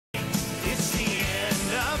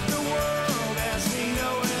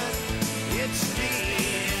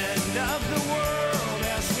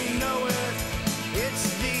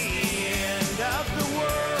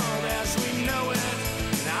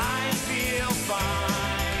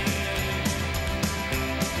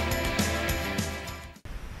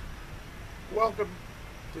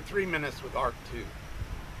3 Minutes with ARK 2.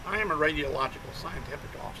 I am a radiological scientific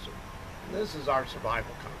officer, and this is our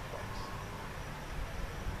survival complex.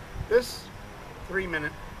 This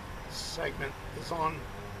 3-minute segment is on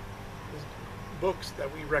books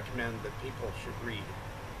that we recommend that people should read.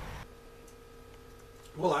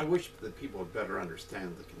 Well, I wish that people would better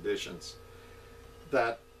understand the conditions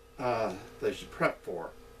that they should prep for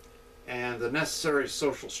and the necessary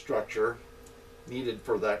social structure needed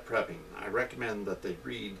for that prepping. I recommend that they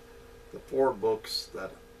read the 4 books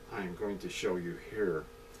that I'm going to show you here.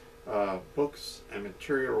 Books and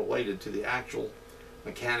material related to the actual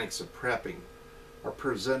mechanics of prepping are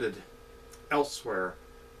presented elsewhere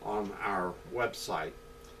on our website,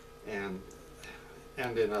 and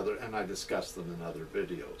I discuss them in other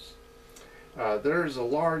videos. There's a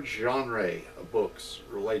large genre of books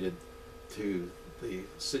related to the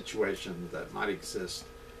situation that might exist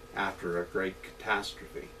after a great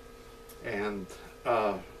catastrophe, and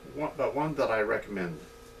one that I recommend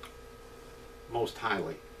most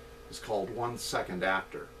highly is called 1 Second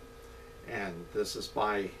After, and this is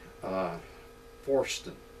by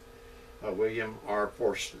Forston, William R.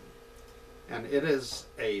 Forston, and it is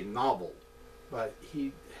a novel, but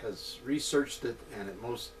he has researched it, and it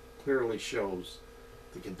most clearly shows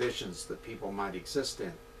the conditions that people might exist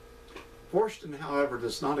in. Forston, however,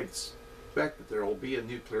 does not expect that there will be a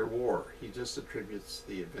nuclear war. He just attributes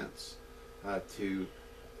the events to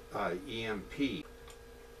EMP.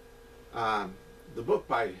 The book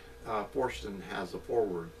by Forston has a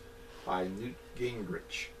foreword by Newt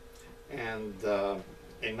Gingrich and a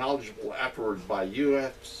knowledgeable afterward by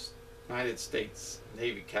United States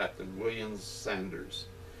Navy Captain William Sanders,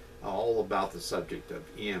 all about the subject of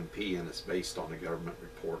EMP, and it's based on a government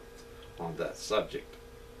report on that subject.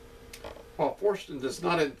 While Forston does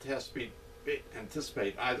not anticipate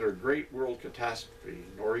either a great world catastrophe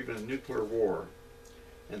nor even a nuclear war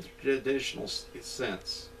in the traditional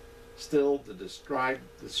sense, still the described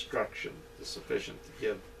destruction is sufficient to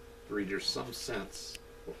give the reader some sense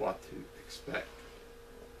of what to expect.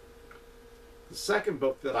 The second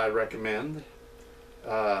book that I recommend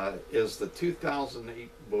is the 2008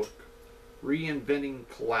 book Reinventing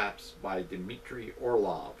Collapse by Dmitry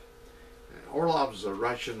Orlov. Orlov is a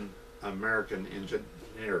Russian-American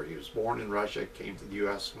engineer. He was born in Russia, came to the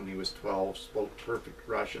U.S. when he was 12, spoke perfect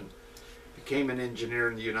Russian, became an engineer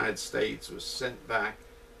in the United States, was sent back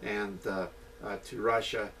and to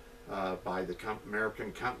Russia by the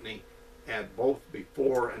American company, and both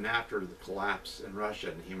before and after the collapse in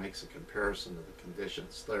Russia, and he makes a comparison of the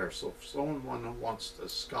conditions there. So if someone wants a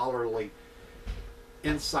scholarly,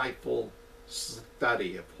 insightful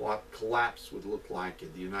study of what collapse would look like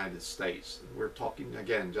in the United States, and we're talking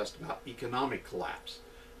again just about economic collapse.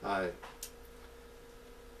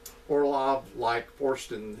 Orlov, like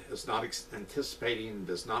Forston, is not anticipating,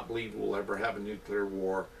 does not believe we'll ever have a nuclear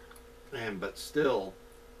war, but still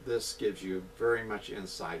this gives you very much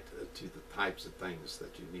insight to the types of things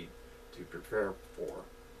that you need to prepare for.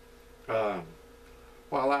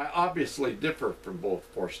 While I obviously differ from both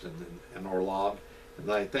Forston and Orlov, and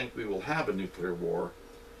I think we will have a nuclear war,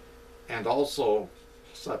 and also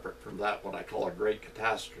separate from that what I call a great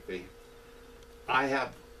catastrophe, I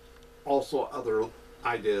have also other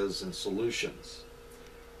ideas and solutions.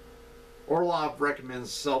 Orlov recommends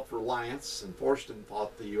self-reliance, and Forston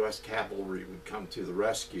thought the U.S. cavalry would come to the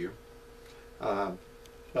rescue. But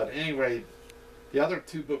anyway, the other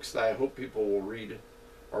 2 books that I hope people will read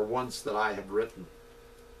are ones that I have written.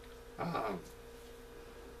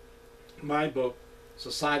 My book,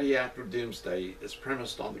 Society After Doomsday, is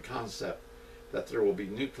premised on the concept that there will be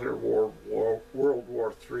nuclear war, World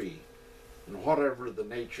War III, and whatever the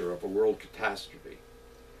nature of a world catastrophe.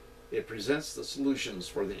 It presents the solutions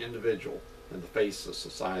for the individual in the face of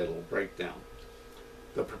societal breakdown.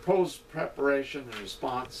 The proposed preparation and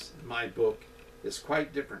response in my book is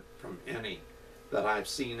quite different from any that I've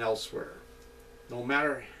seen elsewhere. No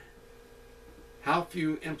matter how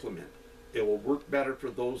few implement, it will work better for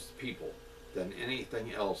those people than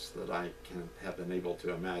anything else that I can have been able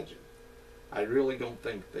to imagine. I really don't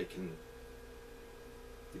think they can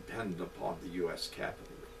depend upon the U.S. capital.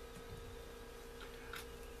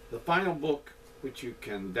 The final book, which you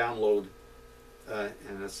can download,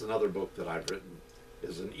 and it's another book that I've written,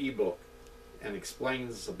 is an e-book and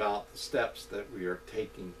explains about the steps that we are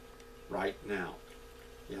taking right now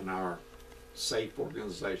in our SAFE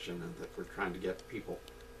organization, and that we're trying to get people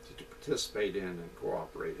to participate in and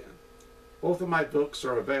cooperate in. Both of my books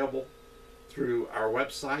are available through our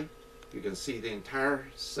website. You can see the entire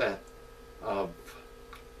set of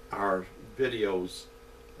our videos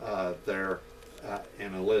there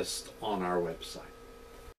in a list on our website.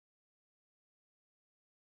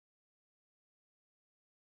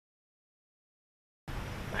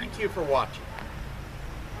 you for watching.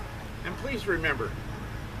 And please remember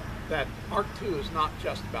that Ark 2 is not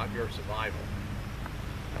just about your survival.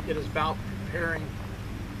 It is about preparing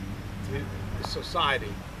the society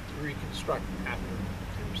to reconstruct after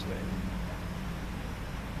Doomsday.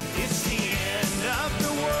 It's the end of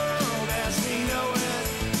the world.